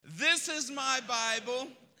This is my Bible.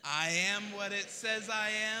 I am what it says I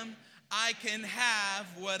am. I can have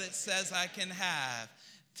what it says I can have.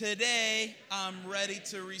 Today, I'm ready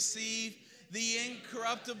to receive the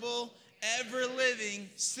incorruptible, ever-living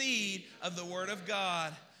seed of the Word of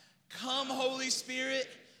God. Come, Holy Spirit,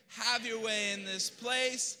 have your way in this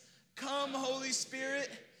place. Come, Holy Spirit,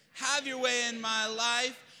 have your way in my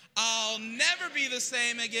life. I'll never be the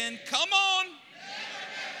same again. Come on.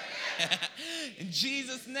 In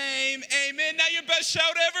Jesus' name, amen. Now your best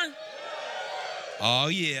shout ever. Oh,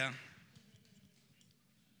 yeah.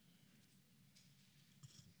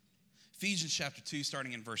 Ephesians chapter 2,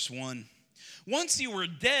 starting in verse 1. Once you were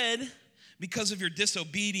dead because of your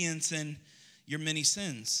disobedience and your many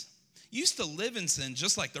sins. You used to live in sin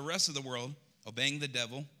just like the rest of the world, obeying the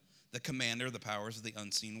devil, the commander of the powers of the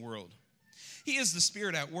unseen world. He is the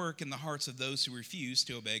spirit at work in the hearts of those who refuse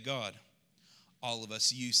to obey God. All of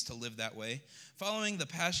us used to live that way, following the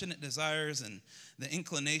passionate desires and the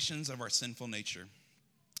inclinations of our sinful nature.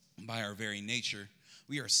 By our very nature,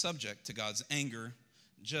 we are subject to God's anger,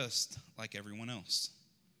 just like everyone else.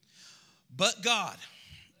 But God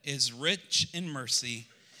is rich in mercy,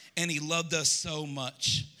 and he loved us so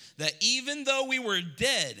much that even though we were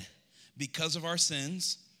dead because of our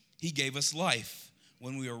sins, he gave us life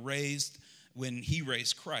when he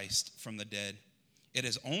raised Christ from the dead. It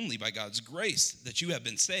is only by God's grace that you have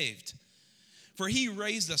been saved. For he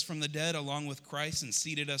raised us from the dead along with Christ and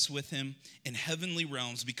seated us with him in heavenly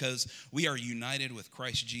realms because we are united with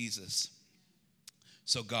Christ Jesus.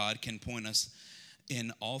 So God can point us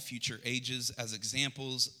in all future ages as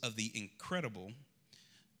examples of the incredible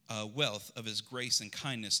wealth of his grace and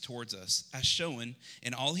kindness towards us, as shown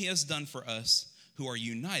in all he has done for us who are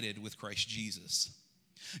united with Christ Jesus.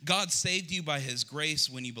 God saved you by his grace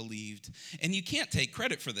when you believed, and you can't take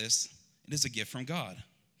credit for this. It is a gift from God.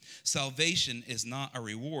 Salvation is not a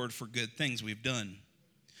reward for good things we've done,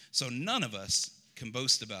 so none of us can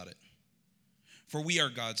boast about it. For we are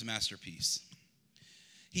God's masterpiece.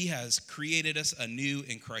 He has created us anew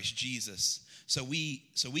in Christ Jesus, so we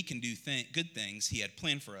can do good things he had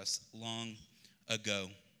planned for us long ago.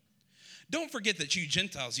 Don't forget that you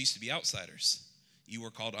Gentiles used to be outsiders. You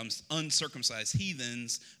were called uncircumcised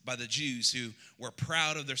heathens by the Jews who were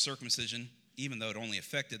proud of their circumcision, even though it only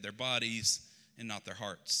affected their bodies and not their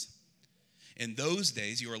hearts. In those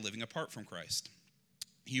days, you were living apart from Christ.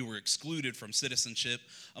 You were excluded from citizenship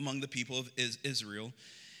among the people of Israel,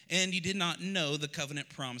 and you did not know the covenant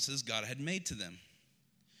promises God had made to them.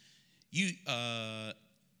 You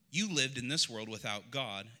lived in this world without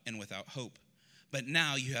God and without hope, but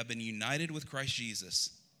now you have been united with Christ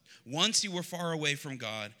Jesus. Once you were far away from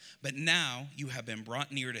God, but now you have been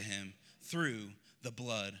brought near to him through the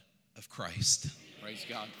blood of Christ. Praise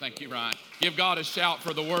God. Thank you, Ryan. Give God a shout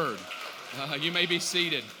for the word. You may be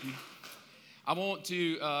seated. I want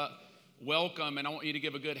to welcome, and I want you to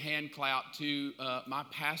give a good hand clap to my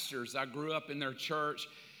pastors. I grew up in their church.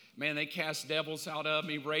 Man, they cast devils out of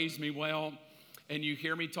me, raised me well. And you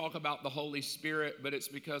hear me talk about the Holy Spirit, but it's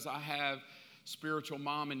because I have spiritual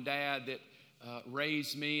mom and dad that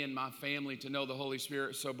raised me and my family to know the Holy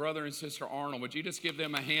Spirit. So brother and sister Arnold, would you just give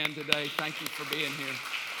them a hand today? Thank you for being here.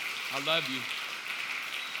 I love you.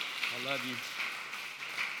 I love you.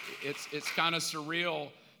 It's kind of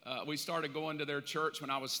surreal. We started going to their church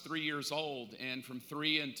when I was 3 years old, and from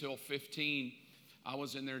 3 until 15, I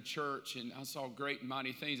was in their church, and I saw great and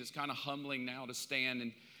mighty things. It's kind of humbling now to stand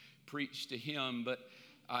and preach to him, but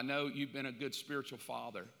I know you've been a good spiritual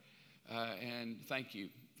father, and thank you.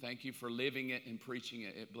 Thank you for living it and preaching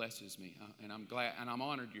it. It blesses me, and I'm glad and I'm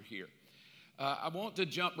honored you're here. I want to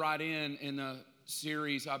jump right in a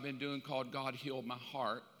series I've been doing called God Healed My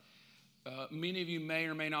Heart. Many of you may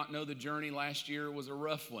or may not know the journey. Last year was a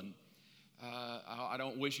rough one. I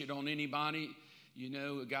don't wish it on anybody. You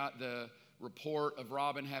know, we got the report of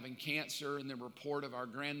Robin having cancer and the report of our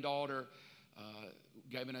granddaughter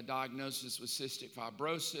given a diagnosis with cystic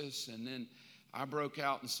fibrosis, and then I broke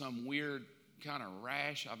out in some weird kind of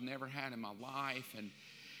rash I've never had in my life. And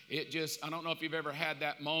I don't know if you've ever had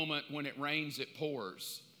that moment when it rains, it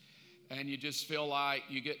pours. And you just feel like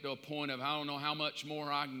you get to a point of, I don't know how much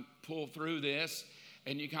more I can pull through this.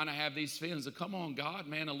 And you kind of have these feelings of, come on, God,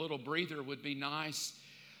 man, a little breather would be nice.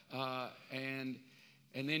 And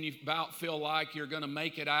then you about feel like you're going to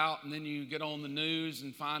make it out. And then you get on the news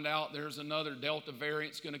and find out there's another Delta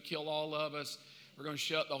variant's going to kill all of us. We're going to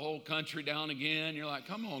shut the whole country down again. You're like,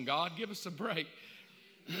 come on, God, give us a break.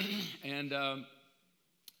 And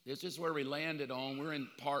this is where we landed on. We're in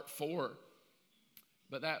part 4.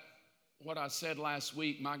 But what I said last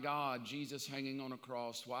week, my God, Jesus hanging on a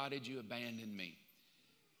cross, why did you abandon me?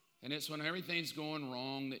 And it's when everything's going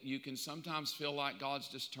wrong that you can sometimes feel like God's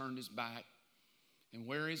just turned his back. And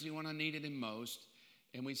where is he when I needed him most?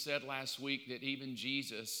 And we said last week that even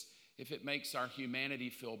Jesus, if it makes our humanity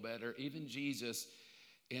feel better, even Jesus,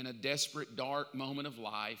 in a desperate, dark moment of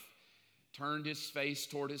life, turned his face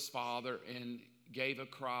toward his Father and gave a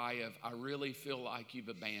cry of, I really feel like you've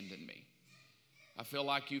abandoned me. I feel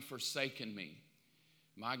like you've forsaken me.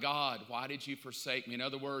 My God, why did you forsake me? In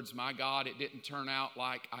other words, my God, it didn't turn out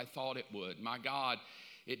like I thought it would. My God,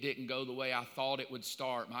 it didn't go the way I thought it would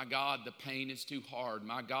start. My God, the pain is too hard.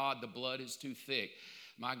 My God, the blood is too thick.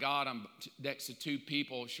 My God, I'm next to two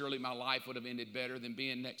people. Surely my life would have ended better than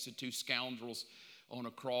being next to two scoundrels on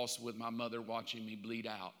a cross with my mother watching me bleed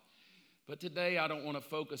out. But today I don't want to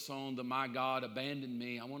focus on the my God abandoned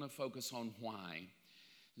me. I want to focus on why.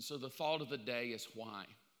 And so the thought of the day is why.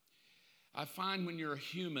 I find when you're a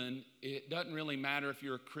human, it doesn't really matter if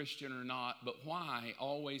you're a Christian or not, but why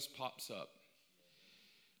always pops up.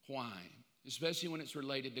 Why? Especially when it's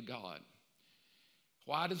related to God.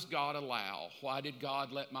 Why does God allow? Why did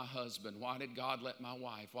God let my husband? Why did God let my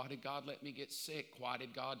wife? Why did God let me get sick? Why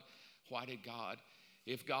did God?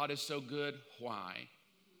 If God is so good, why?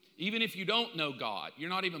 Even if you don't know God, you're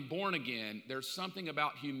not even born again, there's something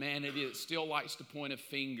about humanity that still likes to point a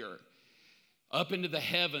finger up into the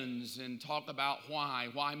heavens and talk about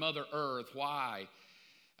why Mother Earth, why.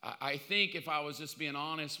 I think if I was just being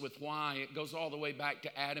honest with why, it goes all the way back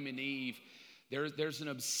to Adam and Eve. There's an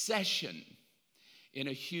obsession in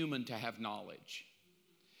a human to have knowledge.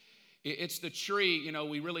 It's the tree,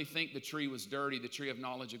 we really think the tree was dirty. The tree of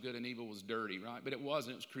knowledge of good and evil was dirty, right? But it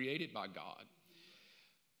wasn't. It was created by God.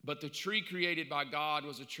 But the tree created by God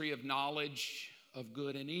was a tree of knowledge of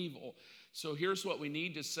good and evil. So here's what we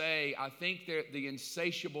need to say. I think that the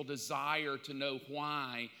insatiable desire to know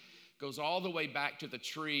why goes all the way back to the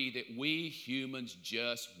tree that we humans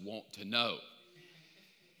just want to know.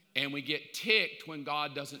 And we get ticked when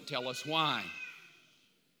God doesn't tell us why.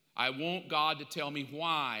 I want God to tell me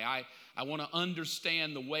why. I want to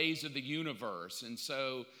understand the ways of the universe. And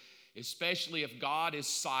so, especially if God is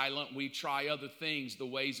silent, we try other things, the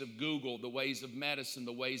ways of Google, the ways of medicine,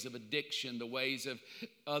 the ways of addiction, the ways of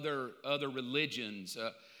other religions.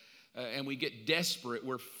 And we get desperate.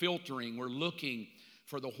 We're filtering. We're looking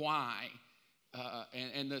for the why.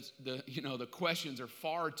 And the questions are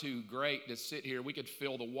far too great to sit here. We could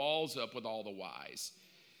fill the walls up with all the whys.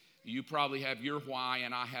 You probably have your why,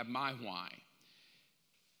 and I have my why.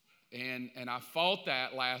 And I fought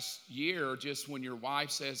that last year just when your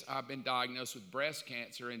wife says, I've been diagnosed with breast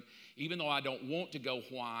cancer. And even though I don't want to go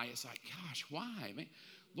why, it's like, gosh, why? I mean,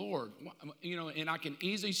 Lord, and I can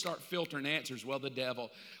easily start filtering answers. Well, the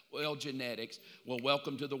devil. Well, genetics. Well,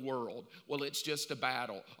 welcome to the world. Well, it's just a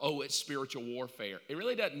battle. Oh, it's spiritual warfare. It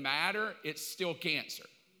really doesn't matter. It's still cancer.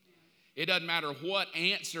 It doesn't matter what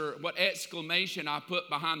answer, what exclamation I put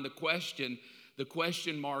behind the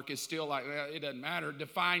question mark is still like, well, it doesn't matter.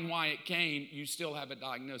 Define why it came. You still have a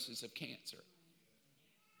diagnosis of cancer.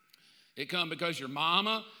 Did it come because your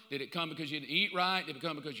mama? Did it come because you didn't eat right? Did it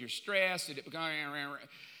come because you're stressed? Did it become...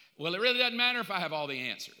 Well, it really doesn't matter if I have all the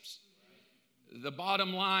answers. The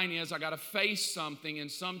bottom line is I got to face something,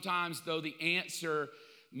 and sometimes though the answer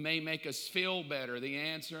may make us feel better, the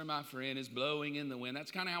answer, my friend, is blowing in the wind.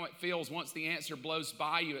 That's kind of how it feels. Once the answer blows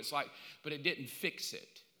by you, it's like, but it didn't fix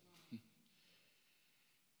it.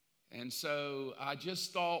 And so I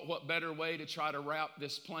just thought, what better way to try to wrap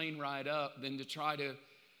this plane ride up than to try to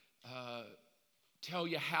tell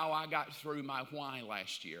you how I got through my why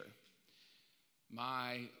last year.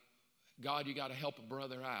 My God, you got to help a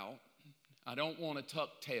brother out. I don't want to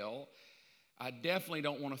tuck tail. I definitely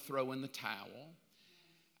don't want to throw in the towel.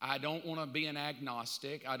 I don't want to be an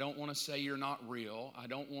agnostic. I don't want to say you're not real. I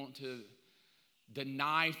don't want to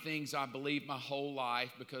deny things I believe my whole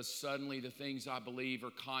life because suddenly the things I believe are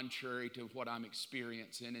contrary to what I'm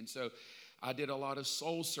experiencing. And so I did a lot of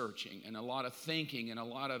soul searching and a lot of thinking and a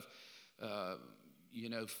lot of,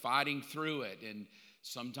 fighting through it. And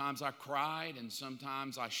sometimes I cried, and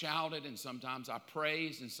sometimes I shouted, and sometimes I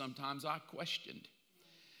praised, and sometimes I questioned.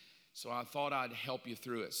 So I thought I'd help you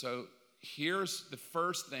through it. So here's the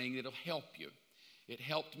first thing that'll help you. It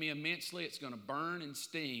helped me immensely. It's going to burn and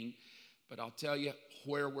sting, but I'll tell you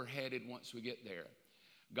where we're headed once we get there.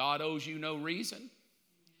 God owes you no reason.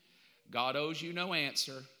 God owes you no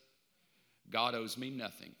answer. God owes me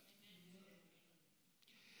nothing.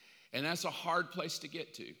 And that's a hard place to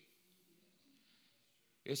get to.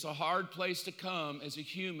 It's a hard place to come as a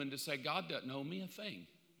human to say, God doesn't owe me a thing.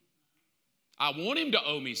 I want him to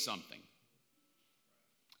owe me something.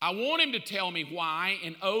 I want him to tell me why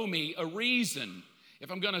and owe me a reason.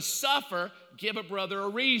 If I'm going to suffer, give a brother a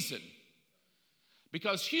reason.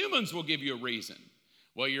 Because humans will give you a reason.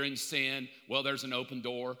 Well, you're in sin. Well, there's an open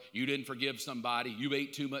door. You didn't forgive somebody. You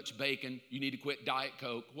ate too much bacon. You need to quit Diet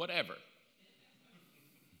Coke, whatever.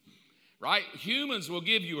 Right? Humans will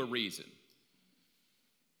give you a reason.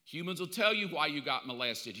 Humans will tell you why you got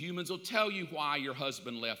molested. Humans will tell you why your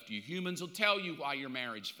husband left you. Humans will tell you why your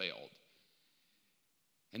marriage failed.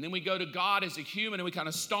 And then we go to God as a human and we kind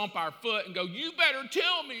of stomp our foot and go, you better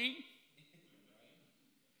tell me.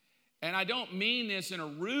 And I don't mean this in a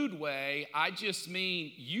rude way. I just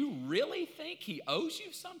mean, you really think he owes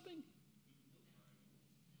you something?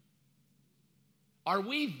 Are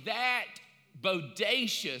we that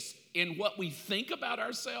bodacious in what we think about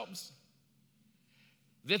ourselves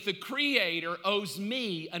that the Creator owes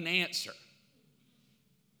me an answer?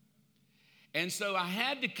 And so I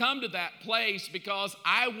had to come to that place because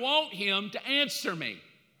I want him to answer me.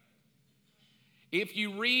 If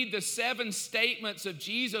you read the 7 statements of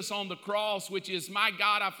Jesus on the cross, which is, my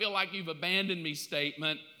God, I feel like you've abandoned me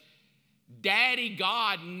statement, Daddy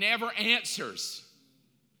God never answers.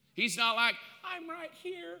 He's not like, I'm right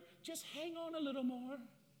here, just hang on a little more.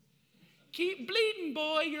 Keep bleeding,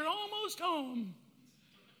 boy, you're almost home.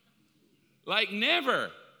 Like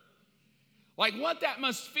never. Like what that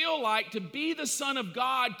must feel like to be the Son of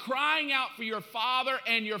God crying out for your Father,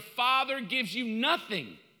 and your Father gives you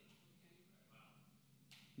nothing.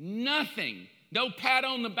 Nothing. No pat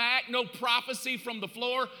on the back, no prophecy from the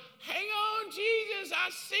floor. Hang on, Jesus, I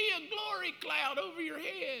see a glory cloud over your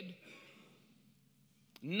head.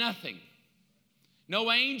 Nothing.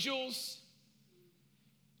 No angels.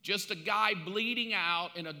 Just a guy bleeding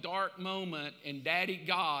out in a dark moment, and Daddy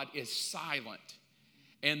God is silent.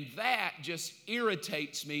 And that just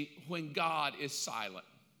irritates me when God is silent.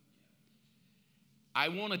 I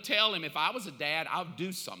want to tell him, if I was a dad, I'll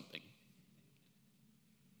do something.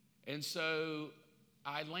 And so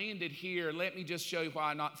I landed here. Let me just show you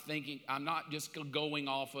why I'm not just going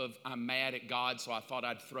off of I'm mad at God, so I thought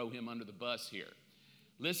I'd throw him under the bus here.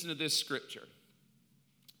 Listen to this scripture.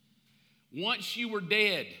 Once you were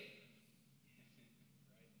dead,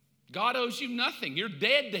 God owes you nothing. You're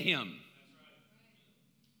dead to him.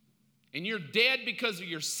 And you're dead because of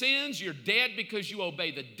your sins. You're dead because you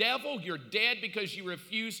obey the devil. You're dead because you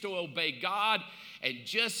refuse to obey God. And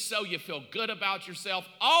just so you feel good about yourself,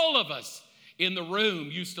 all of us in the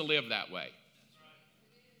room used to live that way.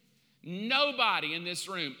 Nobody in this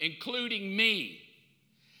room, including me,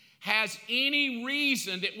 has any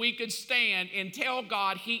reason that we could stand and tell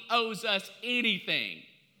God he owes us anything.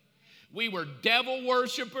 We were devil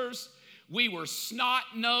worshipers. We were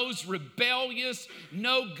snot-nosed, rebellious,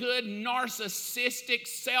 no good, narcissistic,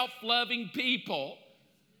 self-loving people,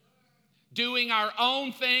 doing our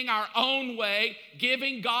own thing, our own way,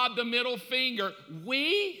 giving God the middle finger.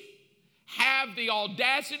 We have the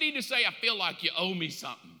audacity to say, I feel like you owe me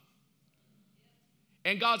something.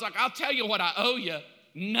 And God's like, I'll tell you what I owe you,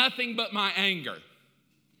 nothing but my anger.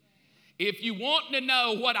 If you want to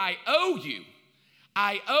know what I owe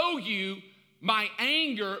you my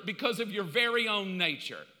anger because of your very own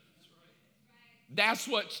nature. That's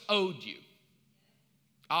what's owed you.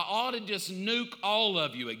 I ought to just nuke all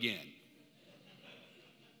of you again.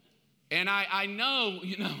 And I know,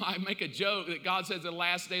 I make a joke that God says the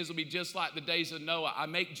last days will be just like the days of Noah. I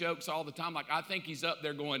make jokes all the time. Like, I think he's up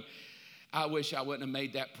there going, I wish I wouldn't have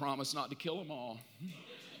made that promise not to kill them all.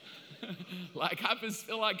 Like, I just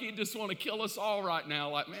feel like he'd just want to kill us all right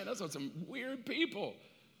now. Like, man, those are some weird people.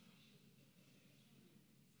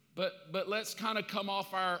 But let's kind of come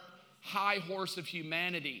off our high horse of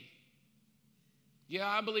humanity. Yeah,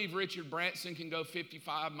 I believe Richard Branson can go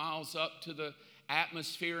 55 miles up to the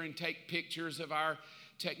atmosphere and take pictures of our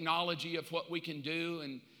technology of what we can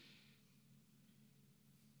do.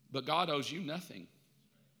 But God owes you nothing.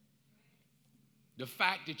 The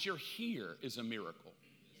fact that you're here is a miracle.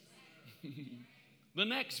 The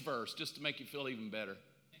next verse, just to make you feel even better.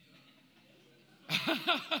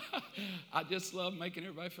 I just love making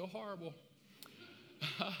everybody feel horrible.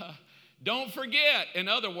 Don't forget. In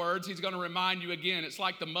other words, he's going to remind you again. It's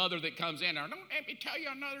like the mother that comes in there. Don't let me tell you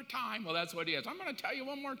another time. Well, that's what he is. I'm going to tell you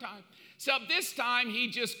one more time. So this time he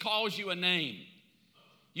just calls you a name.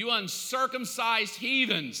 You uncircumcised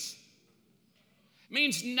heathens. It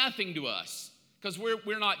means nothing to us because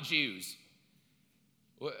we're not Jews.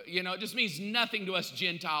 It just means nothing to us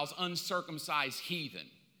Gentiles, uncircumcised heathen.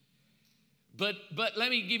 But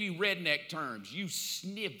let me give you redneck terms. You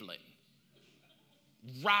sniveling,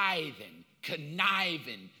 writhing,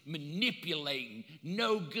 conniving, manipulating,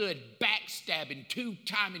 no good, backstabbing,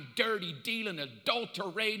 two-timing, dirty dealing,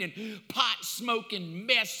 adulterating, pot smoking,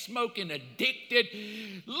 mess smoking, addicted,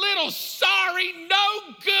 little sorry,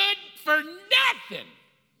 no good for nothing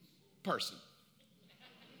person.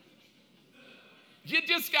 You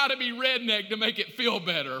just got to be redneck to make it feel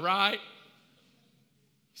better, right?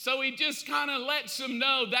 So he just kind of lets them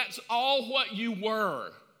know that's all what you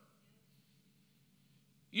were.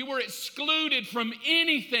 You were excluded from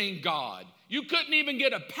anything, God. You couldn't even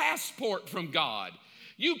get a passport from God.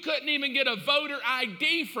 You couldn't even get a voter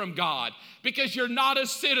ID from God because you're not a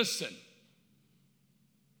citizen.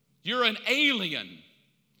 You're an alien.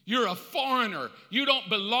 You're a foreigner. You don't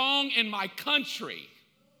belong in my country.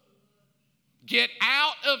 Get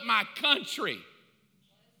out of my country.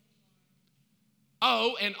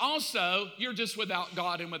 Oh, and also, you're just without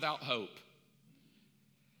God and without hope.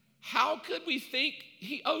 How could we think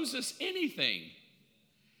he owes us anything?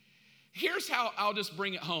 Here's how I'll just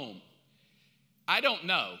bring it home. I don't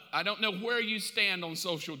know. I don't know where you stand on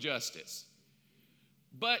social justice.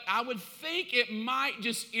 But I would think it might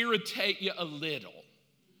just irritate you a little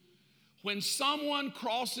when someone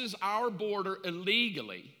crosses our border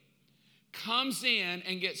illegally, comes in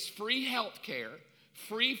and gets free health care,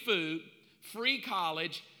 free food, free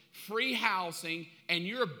college, free housing, and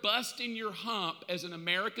you're busting your hump as an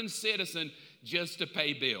American citizen just to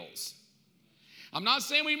pay bills. I'm not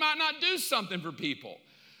saying we might not do something for people,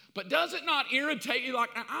 but does it not irritate you like,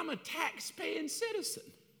 I'm a tax-paying citizen?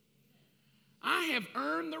 I have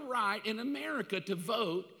earned the right in America to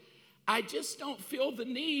vote. I just don't feel the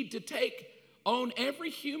need to take on every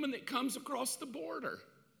human that comes across the border.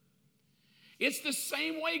 It's the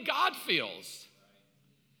same way God feels.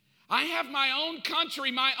 I have my own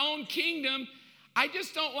country, my own kingdom. I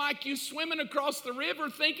just don't like you swimming across the river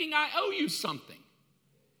thinking I owe you something.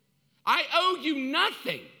 I owe you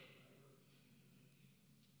nothing.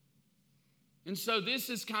 And so this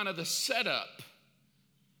is kind of the setup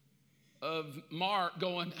of Mark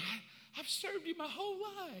going, I've served you my whole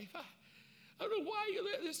life. I don't know why you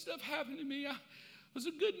let this stuff happen to me. I was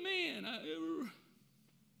a good man.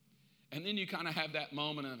 And then you kind of have that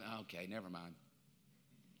moment of, okay, never mind.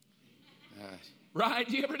 Right?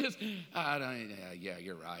 You ever just, yeah,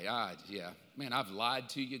 you're right. Man, I've lied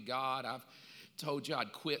to you, God. I've told you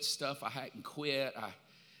I'd quit stuff I hadn't quit.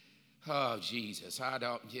 Oh, Jesus,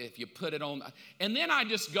 if you put it on. And then I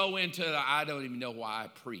just go into, I don't even know why I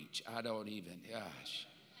preach.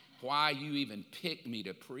 Why you even picked me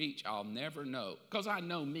to preach, I'll never know. Because I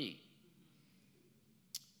know me.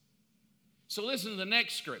 So listen to the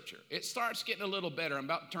next scripture. It starts getting a little better. I'm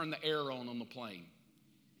about to turn the air on the plane.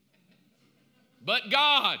 But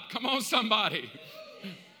God, come on somebody.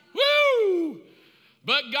 Woo!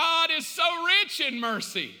 But God is so rich in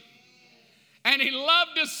mercy. And he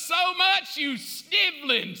loved us so much, you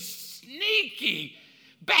sniveling, sneaky,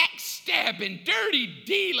 backstabbing, dirty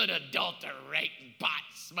dealing, adulterating,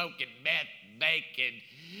 pot-smoking, meth-making,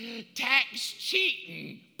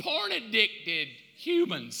 tax-cheating, porn-addicted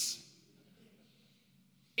humans.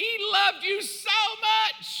 He loved you so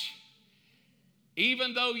much.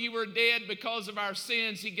 Even though you were dead because of our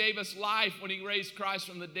sins, he gave us life when he raised Christ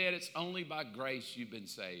from the dead. It's only by grace you've been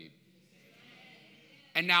saved.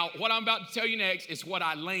 And now what I'm about to tell you next is what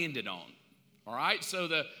I landed on. All right? So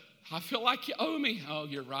I feel like you owe me. Oh,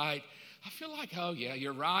 you're right. I feel like, oh, yeah,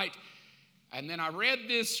 you're right. And then I read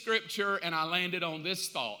this scripture and I landed on this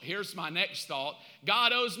thought. Here's my next thought.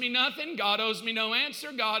 God owes me nothing. God owes me no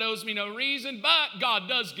answer. God owes me no reason. But God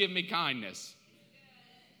does give me kindness.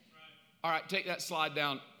 All right, take that slide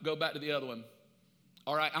down. Go back to the other one.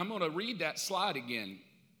 All right, I'm going to read that slide again.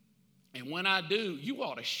 And when I do, you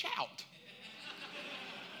ought to shout.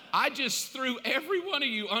 I just threw every one of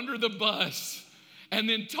you under the bus and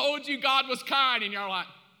then told you God was kind. And you're like,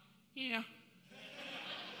 yeah,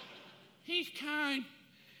 he's kind.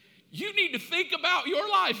 You need to think about your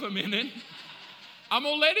life a minute. I'm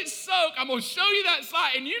going to let it soak. I'm going to show you that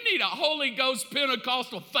slide. And you need a Holy Ghost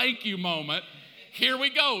Pentecostal thank you moment. Here we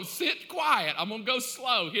go. Sit quiet. I'm going to go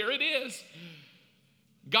slow. Here it is.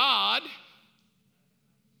 God,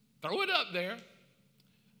 throw it up there,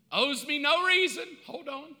 owes me no reason. Hold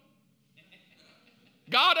on.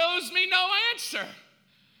 God owes me no answer.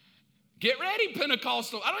 Get ready,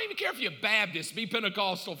 Pentecostal. I don't even care if you're Baptist. Be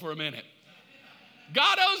Pentecostal for a minute.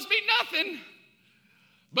 God owes me nothing,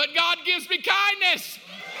 but God gives me kindness.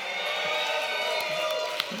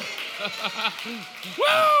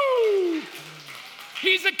 Woo!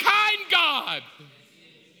 He's a kind God.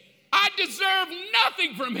 I deserve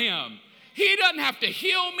nothing from him. He doesn't have to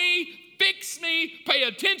heal me, fix fix me, pay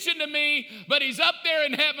attention to me, but he's up there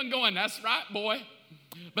in heaven going, that's right, boy.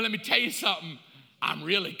 But let me tell you something, I'm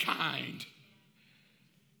really kind.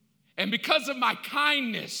 And because of my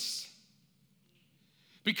kindness,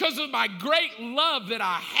 because of my great love that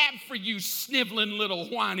I have for you, sniveling little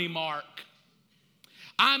whiny Mark,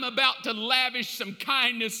 I'm about to lavish some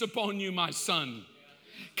kindness upon you, my son.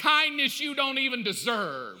 Kindness you don't even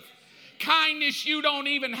deserve. Kindness you don't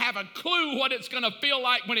even have a clue what it's going to feel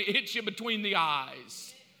like when it hits you between the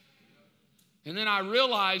eyes. And then I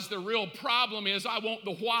realized the real problem is I want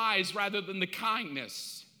the whys rather than the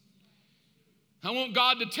kindness. I want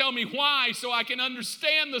God to tell me why so I can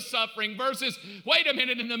understand the suffering versus, wait a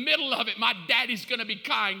minute, in the middle of it, my daddy's going to be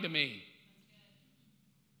kind to me.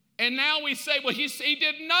 And now we say, well, he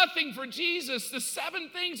did nothing for Jesus. The 7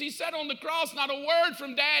 things he said on the cross, not a word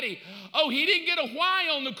from daddy. Oh, he didn't get a why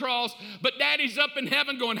on the cross, but daddy's up in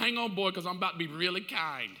heaven going, hang on, boy, because I'm about to be really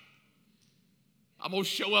kind. I'm going to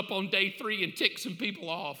show up on day 3 and tick some people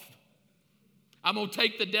off. I'm going to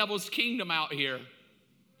take the devil's kingdom out here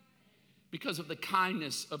because of the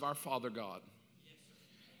kindness of our Father God.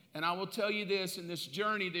 And I will tell you this, in this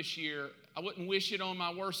journey this year, I wouldn't wish it on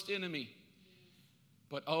my worst enemy.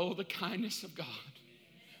 But oh, the kindness of God.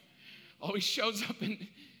 Oh, he shows up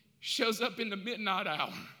in the midnight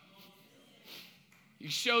hour. He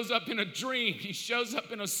shows up in a dream. He shows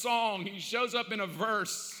up in a song. He shows up in a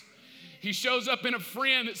verse. He shows up in a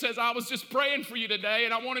friend that says, I was just praying for you today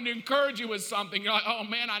and I wanted to encourage you with something. You're like, oh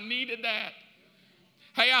man, I needed that.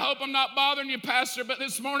 Hey, I hope I'm not bothering you, Pastor, but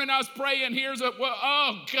this morning I was praying.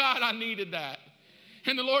 Oh God, I needed that.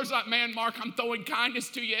 And the Lord's like, man, Mark, I'm throwing kindness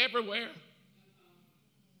to you everywhere.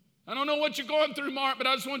 I don't know what you're going through, Mark, but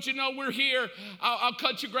I just want you to know we're here. I'll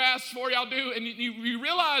cut your grass for you. I'll do. And you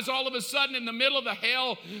realize all of a sudden in the middle of the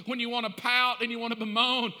hell, when you want to pout and you want to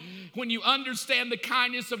bemoan, when you understand the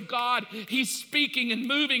kindness of God, he's speaking and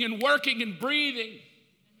moving and working and breathing.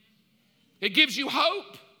 It gives you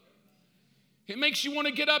hope. It makes you want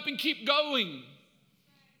to get up and keep going.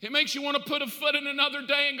 It makes you want to put a foot in another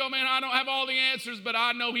day and go, man, I don't have all the answers, but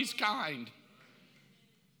I know he's kind.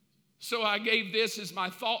 So I gave this as my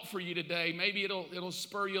thought for you today. Maybe it'll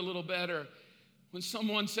spur you a little better. When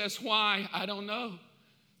someone says why, I don't know,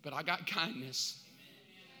 but I got kindness.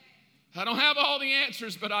 I don't have all the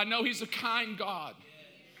answers, but I know he's a kind God.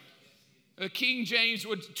 King James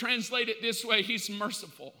would translate it this way, he's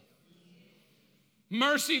merciful.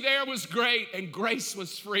 Mercy there was great and grace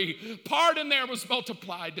was free. Pardon there was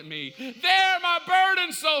multiplied to me. There my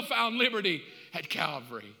burden so found liberty at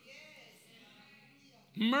Calvary.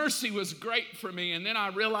 Mercy was great for me. And then I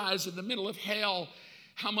realized in the middle of hell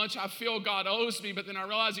how much I feel God owes me, but then I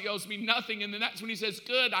realize he owes me nothing. And then that's when he says,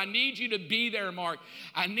 good, I need you to be there, Mark.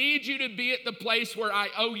 I need you to be at the place where I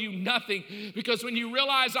owe you nothing. Because when you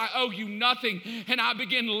realize I owe you nothing and I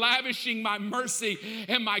begin lavishing my mercy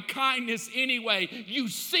and my kindness anyway, you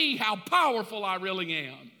see how powerful I really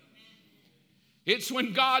am. It's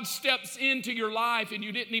when God steps into your life and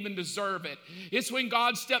you didn't even deserve it. It's when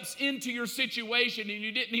God steps into your situation and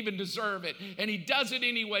you didn't even deserve it. And he does it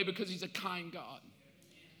anyway because he's a kind God.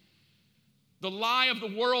 The lie of the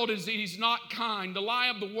world is that he's not kind. The lie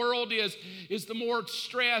of the world is the more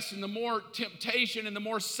stress and the more temptation and the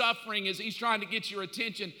more suffering is he's trying to get your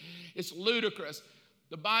attention. It's ludicrous.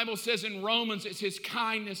 The Bible says in Romans, it's his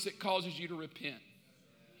kindness that causes you to repent.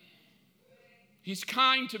 He's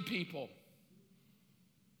kind to people.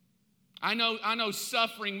 I know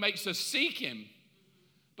suffering makes us seek him,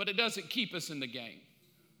 but it doesn't keep us in the game.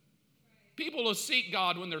 People will seek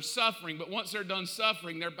God when they're suffering, but once they're done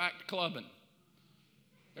suffering, they're back to clubbing.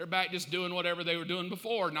 They're back just doing whatever they were doing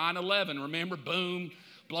before. 9/11, remember? Boom,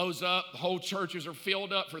 blows up. The whole churches are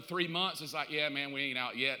filled up for 3 months. It's like, yeah, man, we ain't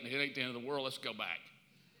out yet. It ain't the end of the world. Let's go back.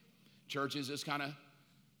 Churches just kind of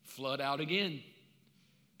flood out again.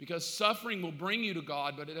 Because suffering will bring you to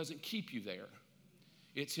God, but it doesn't keep you there.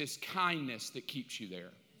 It's his kindness that keeps you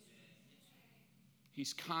there.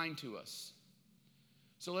 He's kind to us.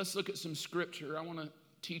 So let's look at some scripture. I want to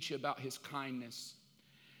teach you about his kindness.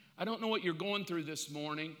 I don't know what you're going through this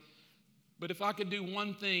morning, but if I could do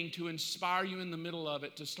one thing to inspire you in the middle of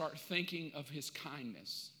it, to start thinking of his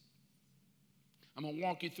kindness. I'm going to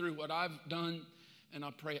walk you through what I've done, and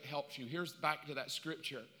I pray it helps you. Here's back to that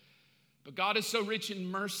scripture. But God is so rich in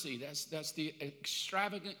mercy. That's the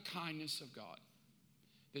extravagant kindness of God.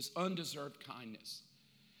 This undeserved kindness.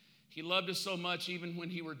 He loved us so much even when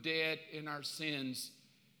he were dead in our sins.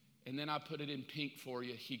 And then I put it in pink for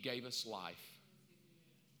you. He gave us life.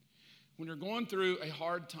 When you're going through a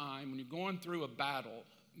hard time, when you're going through a battle,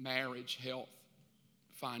 marriage, health,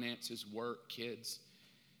 finances, work, kids,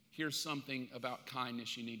 here's something about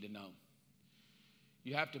kindness you need to know.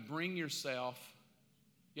 You have to bring yourself.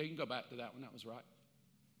 Yeah, you can go back to that one. That was right.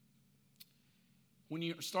 When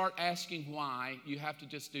you start asking why, you have to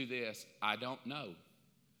just do this. I don't know,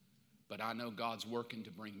 but I know God's working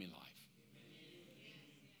to bring me life.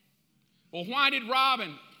 Well, why did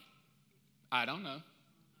Robin? I don't know,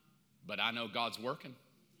 but I know God's working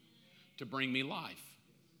to bring me life.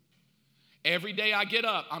 Every day I get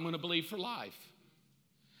up, I'm going to believe for life.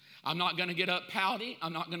 I'm not going to get up pouty.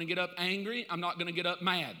 I'm not going to get up angry. I'm not going to get up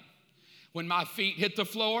mad. When my feet hit the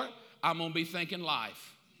floor, I'm going to be thinking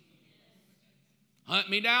life. Hunt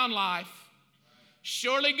me down, life.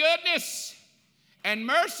 Surely goodness and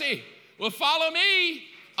mercy will follow me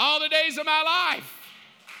all the days of my life.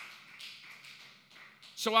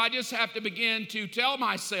 So I just have to begin to tell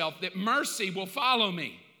myself that mercy will follow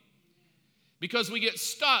me. Because we get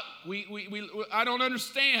stuck. I don't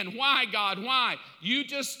understand. Why, God? Why? You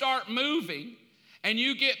just start moving and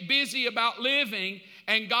you get busy about living,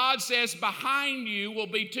 and God says behind you will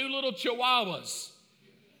be two little chihuahuas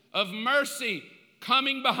of mercy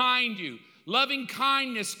coming behind you, loving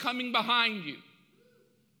kindness coming behind you.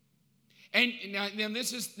 And now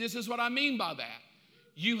this is what I mean by that.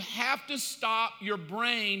 You have to stop your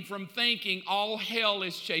brain from thinking all hell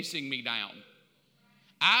is chasing me down.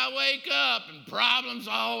 I wake up and problems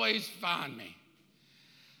always find me.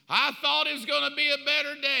 I thought it was going to be a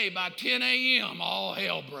better day. By 10 a.m., all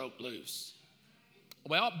hell broke loose.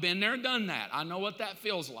 Well, been there, done that. I know what that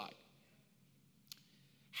feels like.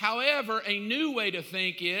 However, a new way to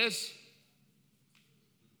think is,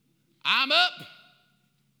 I'm up.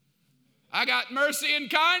 I got mercy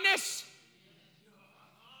and kindness.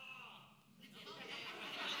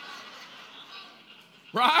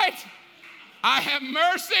 Right? I have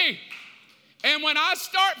mercy. And when I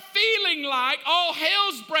start feeling like all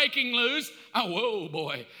hell's breaking loose, whoa,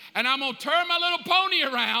 boy. And I'm going to turn my little pony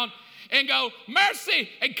around and go, mercy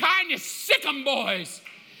and kindness, sick 'em, boys.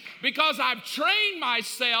 Because I've trained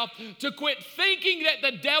myself to quit thinking that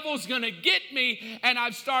the devil's going to get me, and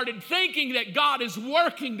I've started thinking that God is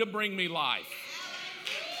working to bring me life.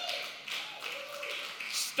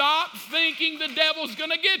 Stop thinking the devil's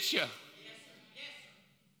going to get you.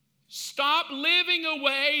 Stop living a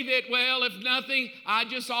way that, well, if nothing, I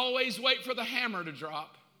just always wait for the hammer to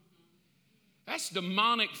drop. That's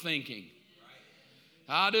demonic thinking.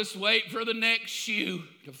 I'll just wait for the next shoe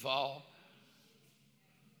to fall.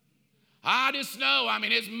 I just know,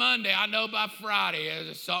 it's Monday. I know by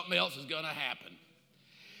Friday something else is going to happen.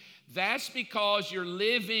 That's because you're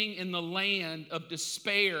living in the land of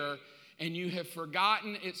despair and you have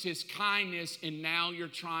forgotten it's His kindness, and now you're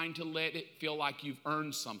trying to let it feel like you've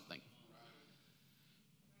earned something.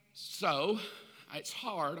 So, it's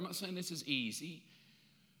hard. I'm not saying this is easy,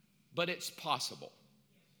 but it's possible.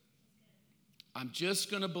 I'm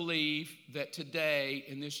just going to believe that today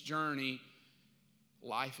in this journey,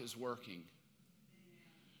 life is working.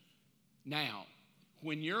 Now,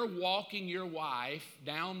 when you're walking your wife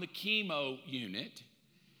down the chemo unit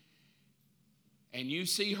and you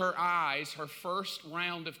see her eyes, her first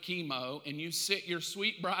round of chemo, and you sit your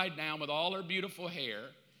sweet bride down with all her beautiful hair,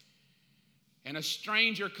 and a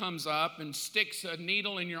stranger comes up and sticks a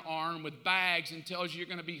needle in your arm with bags and tells you you're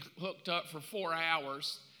going to be hooked up for 4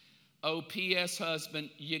 hours. Oh, P.S. husband,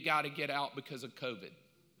 you got to get out because of COVID.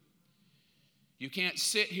 You can't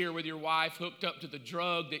sit here with your wife hooked up to the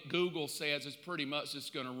drug that Google says is pretty much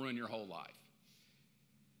just going to ruin your whole life.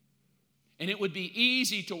 And it would be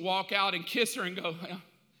easy to walk out and kiss her and go, well,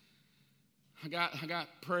 I got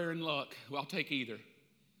prayer and luck. Well, I'll take either.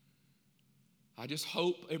 I just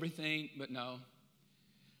hope everything, but no.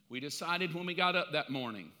 We decided when we got up that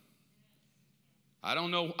morning,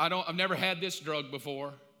 I've never had this drug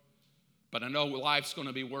before, but I know life's going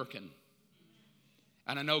to be working.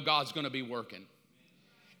 And I know God's going to be working.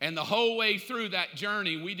 And the whole way through that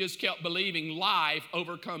journey, we just kept believing life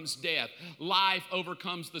overcomes death. Life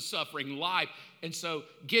overcomes the suffering. Life. And so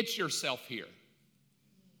get yourself here.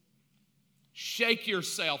 Shake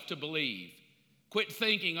yourself to believe. Quit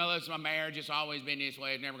thinking, oh, it's my marriage. It's always been this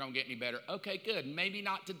way. It's never going to get any better. Okay, good. Maybe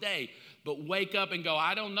not today. But wake up and go,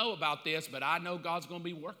 I don't know about this, but I know God's going to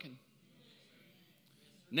be working.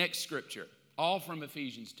 Next scripture. All from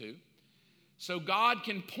Ephesians 2. So God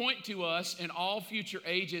can point to us in all future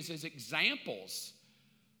ages as examples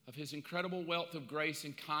of His incredible wealth of grace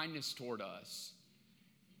and kindness toward us,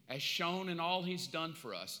 as shown in all He's done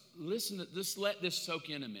for us. Listen, just let this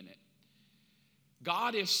soak in a minute.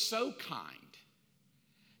 God is so kind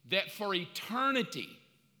that for eternity,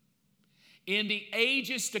 in the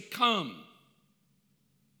ages to come,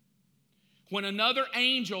 when another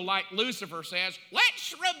angel like Lucifer says,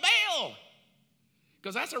 let's rebel,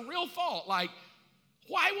 because that's a real fault. Like,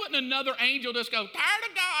 Why wouldn't another angel just go, tired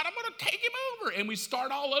of God, I'm going to take him over, and we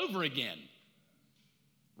start all over again?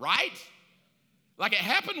 Right? Like it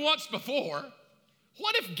happened once before.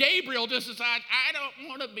 What if Gabriel just decides, I don't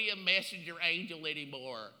want to be a messenger angel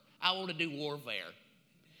anymore. I want to do warfare.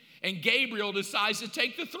 And Gabriel decides to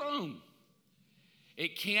take the throne.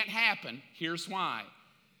 It can't happen. Here's why.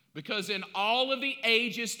 Because in all of the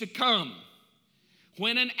ages to come,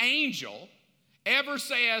 when an angel ever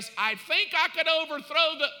says, I think I could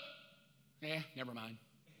overthrow never mind.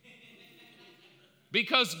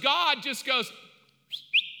 Because God just goes,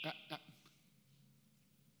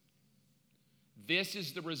 This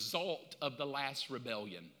is the result of the last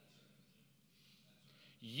rebellion.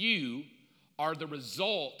 You are the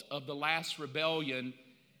result of the last rebellion,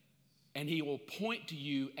 and he will point to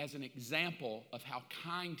you as an example of how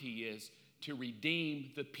kind he is to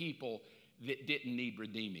redeem the people that didn't need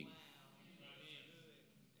redeeming.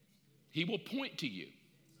 He will point to you,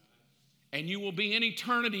 and you will be in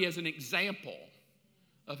eternity as an example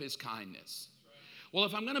of his kindness. Well,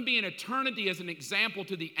 if I'm going to be in eternity as an example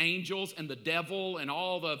to the angels and the devil and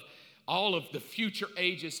all of the future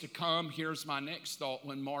ages to come, here's my next thought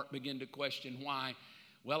when Mark began to question why.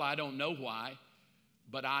 Well, I don't know why,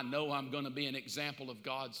 but I know I'm going to be an example of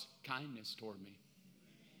God's kindness toward me.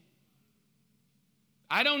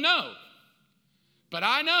 I don't know, but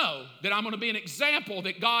I know that I'm going to be an example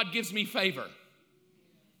that God gives me favor.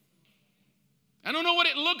 I don't know what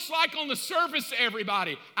it looks like on the surface to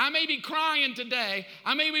everybody. I may be crying today.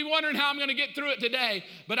 I may be wondering how I'm going to get through it today,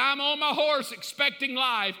 but I'm on my horse expecting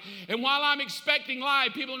life. And while I'm expecting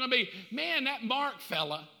life, people are going to be, man, that Mark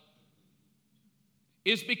fella.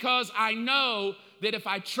 Is because I know that if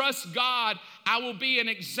I trust God, I will be an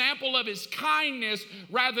example of his kindness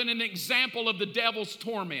rather than an example of the devil's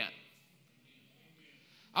torment.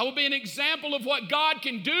 I will be an example of what God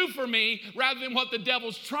can do for me rather than what the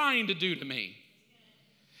devil's trying to do to me.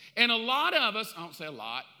 And a lot of us, I don't say a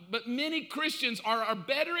lot, but many Christians are a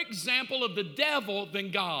better example of the devil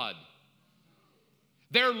than God.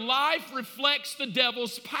 Their life reflects the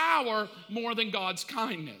devil's power more than God's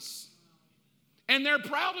kindness. And they're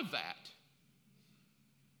proud of that.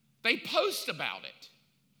 They post about it.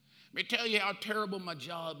 Let me tell you how terrible my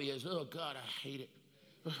job is. Oh, God, I hate it.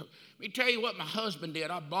 Let me tell you what my husband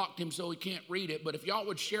did. I blocked him so he can't read it, but if y'all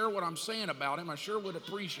would share what I'm saying about him, I sure would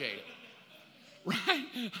appreciate it. Right?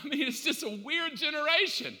 I mean, it's just a weird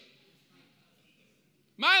generation.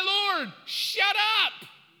 My Lord, shut up.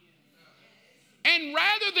 And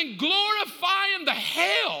rather than glorifying the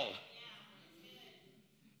hell,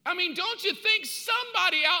 I mean, don't you think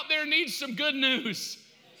somebody out there needs some good news?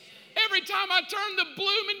 Every time I turn the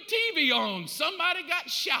blooming TV on, somebody got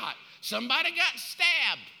shot. Somebody got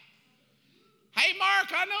stabbed. Hey, Mark,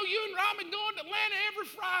 I know you and Robin going to Atlanta every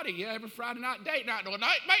Friday. Yeah, every Friday night, date night.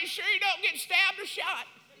 Make sure you don't get stabbed or shot.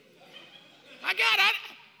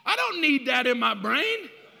 I don't need that in my brain.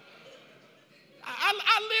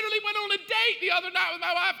 I literally went on a date the other night with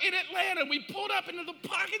my wife in Atlanta. We pulled up into the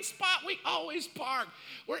parking spot we always park.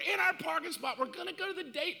 We're in our parking spot. We're going to go to the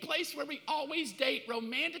date place where we always date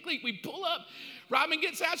romantically. We pull up. Robin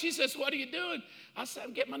gets out. She says, what are you doing? I said,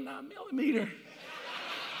 I'm getting my 9mm.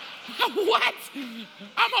 What?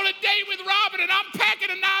 I'm on a date with Robin and I'm packing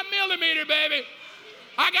a 9mm, baby.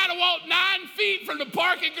 I got to walk 9 feet from the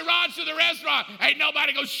parking garage to the restaurant. Ain't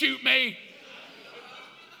nobody going to shoot me.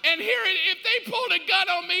 And here, if they pulled a gun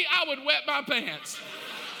on me, I would wet my pants.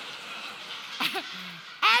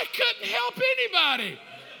 I couldn't help anybody.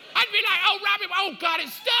 I'd be like, oh, Robin, oh, God,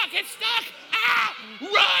 it's stuck. Ah,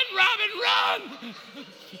 run, Robin, run.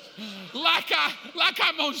 like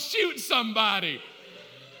I'm going to shoot somebody.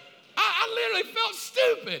 I literally felt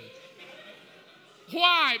stupid.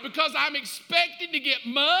 Why? Because I'm expecting to get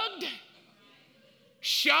mugged,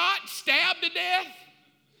 shot, stabbed to death.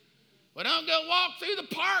 Well, don't go walk through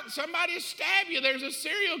the park. Somebody will stab you. There's a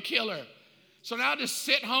serial killer. So now I'll just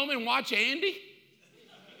sit home and watch Andy?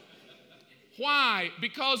 Why?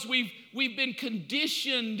 Because we've been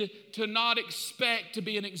conditioned to not expect to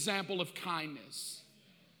be an example of kindness.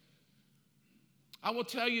 I will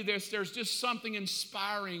tell you this, there's just something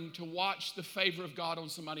inspiring to watch the favor of God on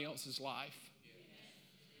somebody else's life.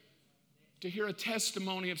 To hear a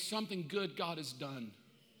testimony of something good God has done.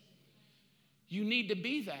 You need to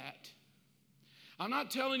be that. I'm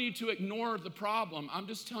not telling you to ignore the problem. I'm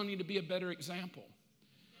just telling you to be a better example.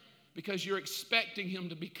 Because you're expecting him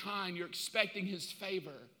to be kind. You're expecting his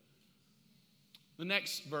favor. The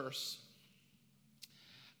next verse.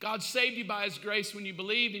 God saved you by his grace when you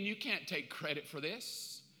believed, and you can't take credit for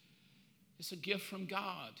this. It's a gift from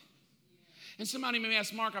God. And somebody may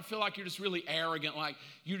ask, Mark, I feel like you're just really arrogant, like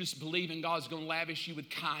you just believe in God's going to lavish you with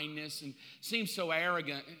kindness and seems so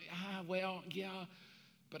arrogant. Well, yeah,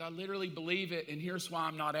 but I literally believe it, and here's why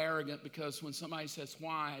I'm not arrogant, because when somebody says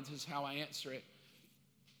why, this is how I answer it.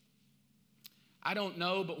 I don't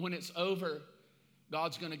know, but when it's over,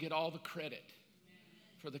 God's going to get all the credit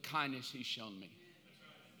for the kindness he's shown me.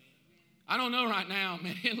 I don't know right now,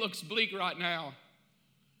 man. It looks bleak right now.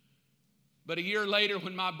 But a year later,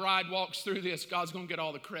 when my bride walks through this, God's going to get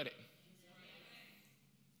all the credit.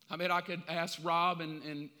 I mean, I could ask Rob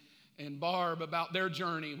and Barb about their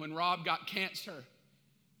journey when Rob got cancer.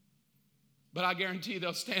 But I guarantee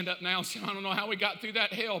they'll stand up now and say, I don't know how we got through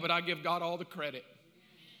that hell, but I give God all the credit.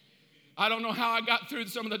 I don't know how I got through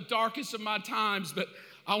some of the darkest of my times, but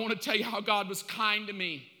I want to tell you how God was kind to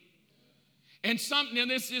me. And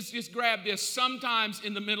this is, just grab this. Sometimes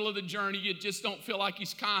in the middle of the journey, you just don't feel like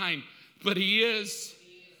he's kind. But he is.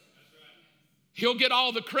 He'll get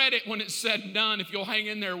all the credit when it's said and done if you'll hang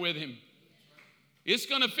in there with him. It's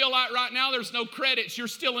going to feel like right now there's no credits. You're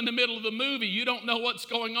still in the middle of the movie. You don't know what's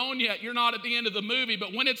going on yet. You're not at the end of the movie.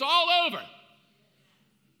 But when it's all over,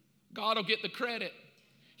 God will get the credit.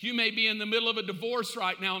 You may be in the middle of a divorce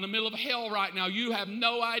right now, in the middle of hell right now. You have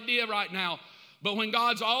no idea right now. But when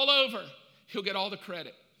God's all over, he'll get all the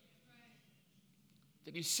credit.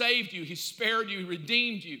 That he saved you, he spared you, he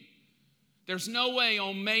redeemed you. There's no way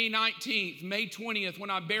on May 19th, May 20th, when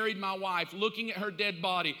I buried my wife, looking at her dead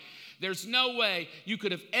body, there's no way you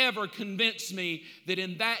could have ever convinced me that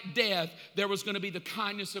in that death, there was going to be the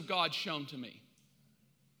kindness of God shown to me.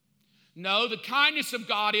 No, the kindness of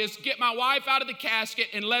God is get my wife out of the casket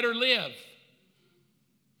and let her live.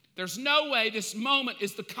 There's no way this moment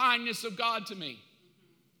is the kindness of God to me.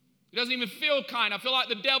 It doesn't even feel kind. I feel like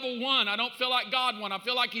the devil won. I don't feel like God won. I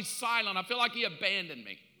feel like he's silent. I feel like he abandoned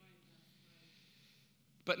me.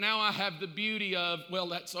 But now I have the beauty of, well,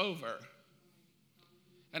 that's over.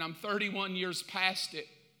 And I'm 31 years past it.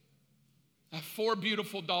 I have 4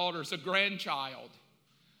 beautiful daughters, a grandchild,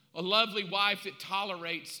 a lovely wife that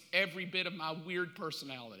tolerates every bit of my weird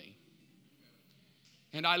personality.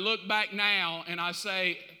 And I look back now and I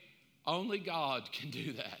say, only God can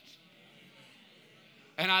do that.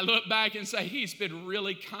 And I look back and say, he's been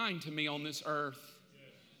really kind to me on this earth.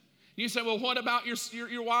 You say, well, what about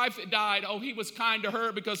your wife that died? Oh, he was kind to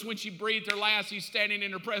her because when she breathed her last, he's standing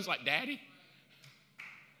in her presence like, Daddy?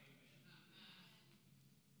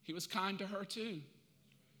 He was kind to her too.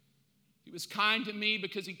 He was kind to me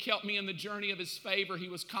because he kept me in the journey of his favor. He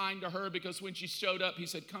was kind to her because when she showed up, he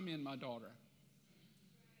said, come in, my daughter.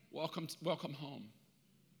 Welcome home.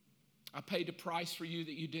 I paid a price for you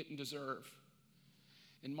that you didn't deserve.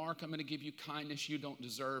 And Mark, I'm going to give you kindness you don't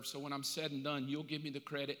deserve. So when I'm said and done, you'll give me the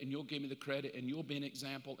credit, and you'll give me the credit, and you'll be an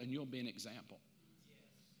example, and you'll be an example.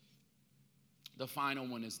 The final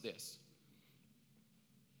one is this.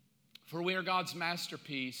 For we are God's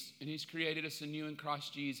masterpiece, and he's created us anew in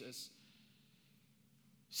Christ Jesus.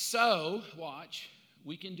 So, watch,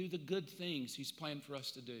 we can do the good things he's planned for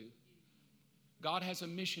us to do. God has a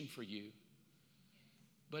mission for you.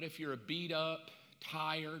 But if you're beat up,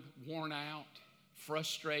 tired, worn out,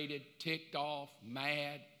 frustrated, ticked off,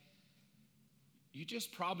 mad, you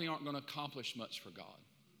just probably aren't going to accomplish much for God.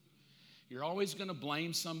 You're always going to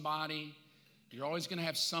blame somebody. You're always going to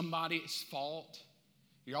have somebody's fault.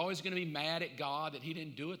 You're always going to be mad at God that he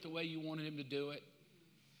didn't do it the way you wanted him to do it.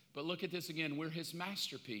 But look at this again. We're his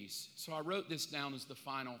masterpiece. So I wrote this down as the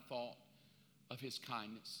final thought of his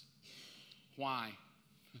kindness. Why?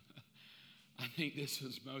 I think this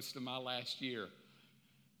was most of my last year.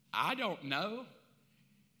 I don't know.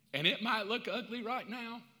 And it might look ugly right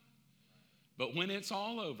now. But when it's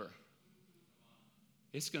all over,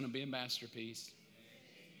 it's going to be a masterpiece.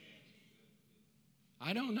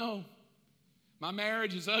 I don't know. My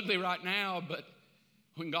marriage is ugly right now, but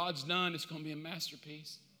when God's done, it's going to be a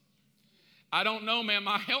masterpiece. I don't know, man.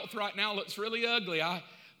 My health right now looks really ugly.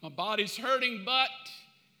 My body's hurting, but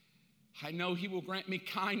I know he will grant me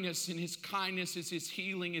kindness, and his kindness is his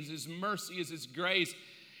healing, is his mercy, is his grace.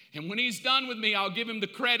 And when he's done with me, I'll give him the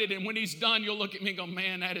credit. And when he's done, you'll look at me and go,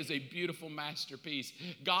 man, that is a beautiful masterpiece.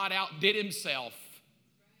 God outdid himself.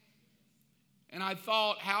 And I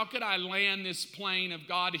thought, how could I land this plane of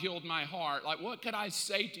God healed my heart? Like, what could I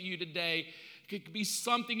say to you today? It could be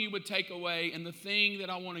something you would take away. And the thing that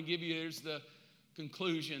I want to give you is the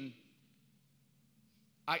conclusion.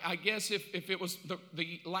 I guess if it was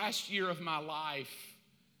the last year of my life,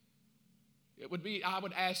 it would be, I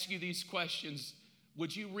would ask you these questions.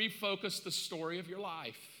 Would you refocus the story of your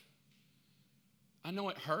life? I know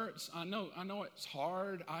it hurts. I know it's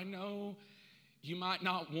hard. I know You might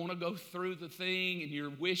not want to go through the thing and you're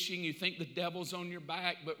wishing, you think the devil's on your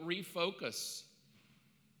back, but refocus.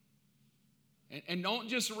 And don't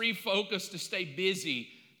just refocus to stay busy,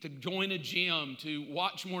 to join a gym, to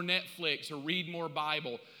watch more Netflix or read more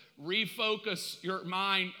Bible. Refocus your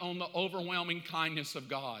mind on the overwhelming kindness of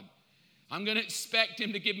God. I'm going to expect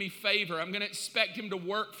Him to give me favor. I'm going to expect Him to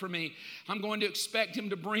work for me. I'm going to expect Him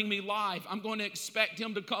to bring me life. I'm going to expect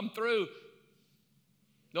Him to come through.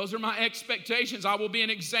 Those are my expectations. I will be an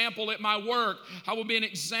example at my work. I will be an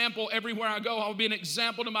example everywhere I go. I will be an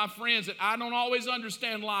example to my friends that I don't always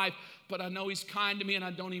understand life, but I know He's kind to me and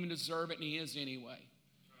I don't even deserve it, and He is anyway.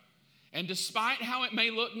 And despite how it may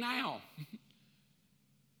look now,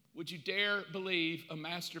 would you dare believe a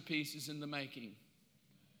masterpiece is in the making?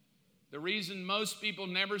 The reason most people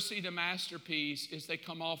never see the masterpiece is they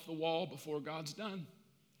come off the wall before God's done.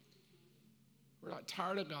 We're like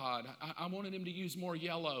tired of God. I wanted Him to use more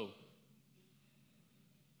yellow.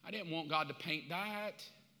 I didn't want God to paint that.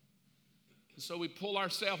 And so we pull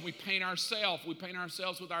ourselves, we paint ourselves. We paint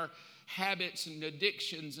ourselves with our habits and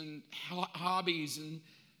addictions and hobbies, and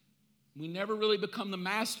we never really become the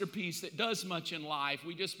masterpiece that does much in life.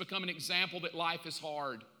 We just become an example that life is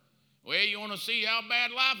hard. Well, you want to see how bad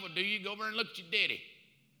life will do, you go over and look at your daddy.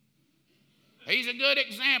 He's a good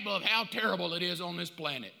example of how terrible it is on this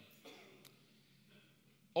planet.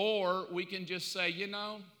 Or we can just say, you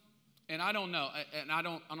know, and I don't know, and I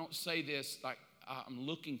don't say this like I'm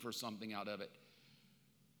looking for something out of it,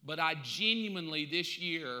 but I genuinely this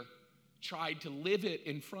year tried to live it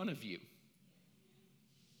in front of you.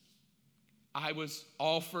 I was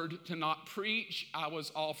offered to not preach. I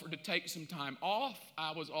was offered to take some time off.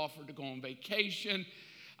 I was offered to go on vacation.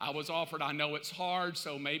 I was offered, I know it's hard,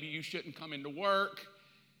 so maybe you shouldn't come into work.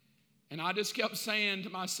 And I just kept saying to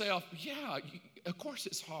myself, yeah, of course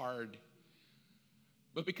it's hard.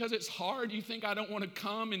 But because it's hard, you think I don't want to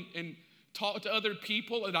come and talk to other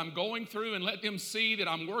people that I'm going through and let them see that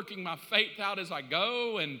I'm working my faith out as I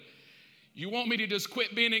go? And you want me to just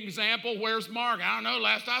quit being an example? Where's Mark? I don't know.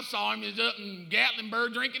 Last I saw him, he was up in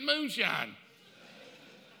Gatlinburg drinking moonshine.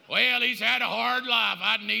 Well, he's had a hard life.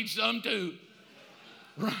 I'd need some too.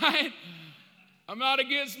 Right? I'm not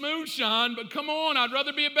against moonshine, but come on, I'd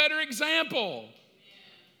rather be a better example.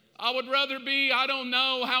 I would rather be, I don't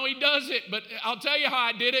know how he does it, but I'll tell you how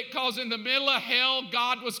I did it, because in the middle of hell,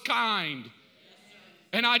 God was kind.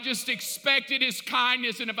 And I just expected His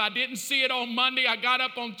kindness. And if I didn't see it on Monday, I got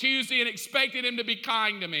up on Tuesday and expected Him to be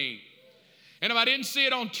kind to me. And if I didn't see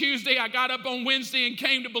it on Tuesday, I got up on Wednesday and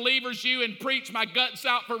came to Believers U and preached my guts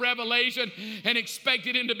out for Revelation and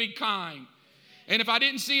expected Him to be kind. And if I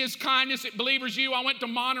didn't see His kindness at Believers U, I went to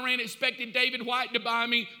Monterey and expected David White to buy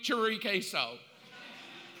me churri queso.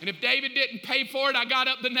 And if David didn't pay for it, I got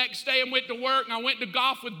up the next day and went to work, and I went to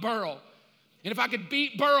golf with Burl. And if I could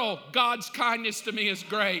beat Burl, God's kindness to me is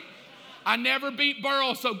great. I never beat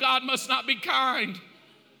Burl, so God must not be kind.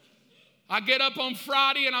 I get up on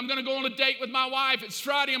Friday and I'm going to go on a date with my wife. It's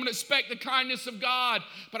Friday, I'm going to expect the kindness of God,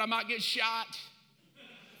 but I might get shot.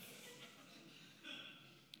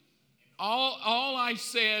 All I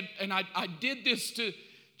said, and I did this to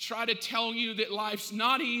try to tell you that life's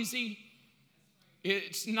not easy.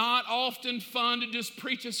 It's not often fun to just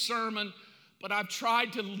preach a sermon, but I've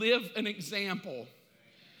tried to live an example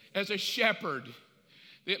as a shepherd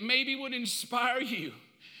that maybe would inspire you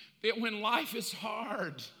that when life is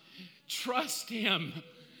hard, trust Him.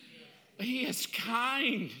 He is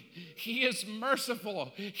kind. He is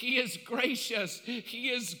merciful. He is gracious.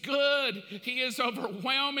 He is good. He is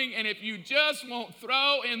overwhelming. And if you just won't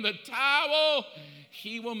throw in the towel,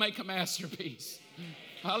 He will make a masterpiece.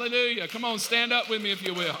 Hallelujah. Come on, stand up with me if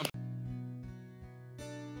you will.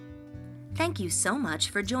 Thank you so much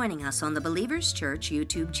for joining us on the Believers Church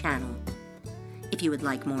YouTube channel. If you would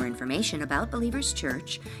like more information about Believers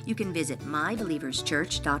Church, you can visit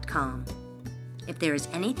mybelieverschurch.com. If there is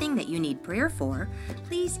anything that you need prayer for,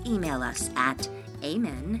 please email us at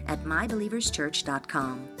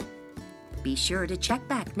amen@mybelieverschurch.com. Be sure to check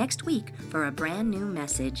back next week for a brand new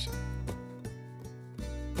message.